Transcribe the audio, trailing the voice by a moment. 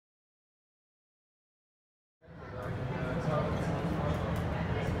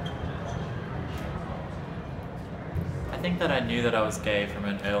think that I knew that I was gay from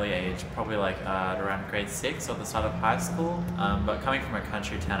an early age, probably like around grade 6 or the start of high school. But coming from a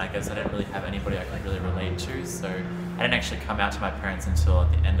country town, I guess I didn't really have anybody I could really relate to, so I didn't actually come out to my parents until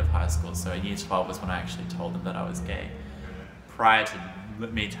at the end of high school. So in year 12 was when I actually told them that I was gay. Prior to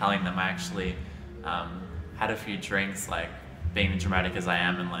me telling them, I actually had a few drinks, like being dramatic as I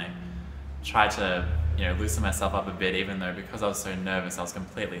am, and like tried to loosen myself up a bit, even though because I was so nervous I was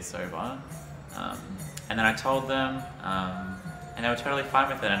completely sober. And then I told them, and they were totally fine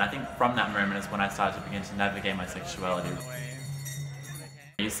with it. And I think from that moment is when I started to begin to navigate my sexuality.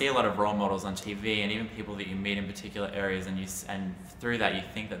 You see a lot of role models on TV, and even people that you meet in particular areas, and through that you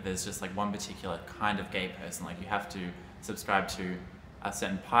think that there's just like one particular kind of gay person. Like you have to subscribe to a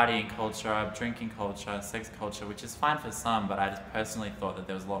certain partying culture, drinking culture, sex culture, which is fine for some, but I just personally thought that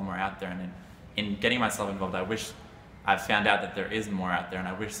there was a lot more out there. And in getting myself involved, I wish I found out that there is more out there, and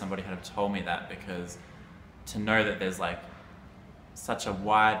I wish somebody had told me that, because to know that there's like such a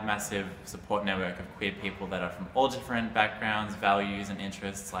wide, massive support network of queer people that are from all different backgrounds, values and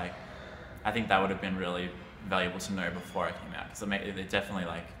interests, like I think that would have been really valuable to know before I came out, because it definitely,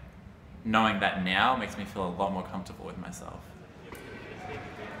 like, knowing that now makes me feel a lot more comfortable with myself.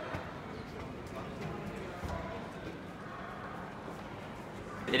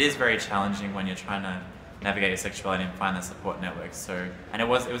 It is very challenging when you're trying to navigate your sexuality and find the support network. And it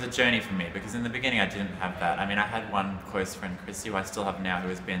was a journey for me, because in the beginning I didn't have that. I mean, I had one close friend, Chrissy, who I still have now, who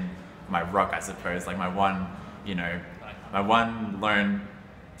has been my rock, I suppose, like my one lone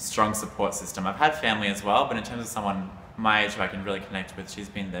strong support system. I've had family as well, but in terms of someone my age who I can really connect with, she's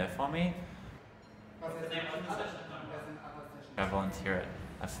been there for me. I volunteer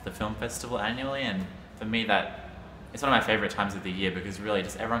at the film festival annually, and for me it's one of my favorite times of the year, because really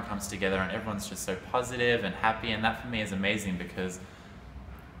just everyone comes together and everyone's just so positive and happy, and that for me is amazing, because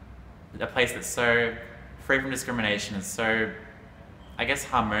a place that's so free from discrimination is so, I guess,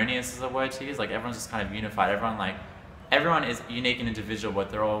 harmonious is a word to use. Like everyone's just kind of unified. Everyone is unique and individual, but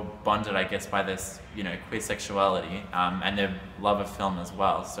they're all bonded, I guess, by this queer sexuality and their love of film as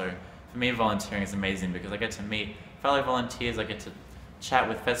well. So for me, volunteering is amazing, because I get to meet fellow volunteers, I get to chat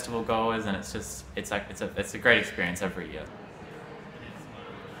with festival goers, and it's a great experience every year.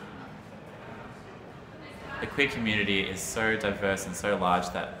 The queer community is so diverse and so large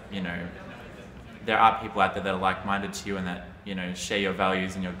that there are people out there that are like-minded to you, and that share your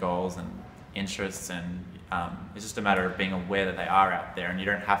values and your goals and interests, and it's just a matter of being aware that they are out there, and you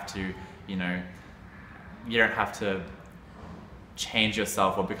don't have to change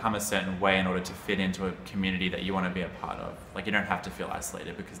yourself or become a certain way in order to fit into a community that you want to be a part of. Like, you don't have to feel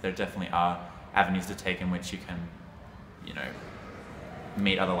isolated, because there definitely are avenues to take in which you can,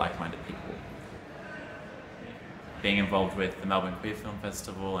 meet other like-minded people. Being involved with the Melbourne Queer Film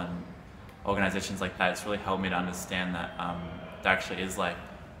Festival and organisations like that, it's really helped me to understand that there actually is like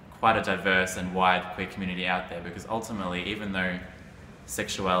quite a diverse and wide queer community out there, because ultimately, even though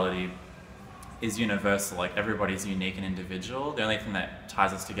sexuality is universal, like everybody's unique and individual, the only thing that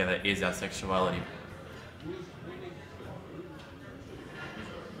ties us together is our sexuality.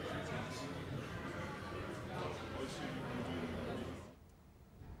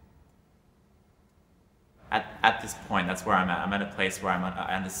 At this point, that's where I'm at. I'm at a place where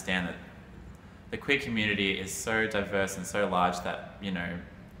I understand that the queer community is so diverse and so large that,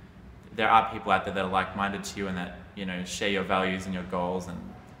 there are people out there that are like-minded to you, and that, share your values and your goals and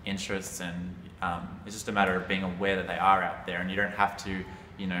interests, and it's just a matter of being aware that they are out there, and you don't have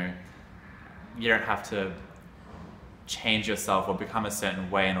to change yourself or become a certain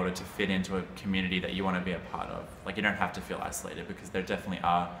way in order to fit into a community that you want to be a part of. Like, you don't have to feel isolated, because there definitely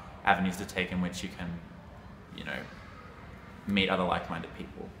are avenues to take in which you can, meet other like-minded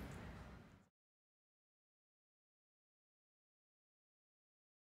people.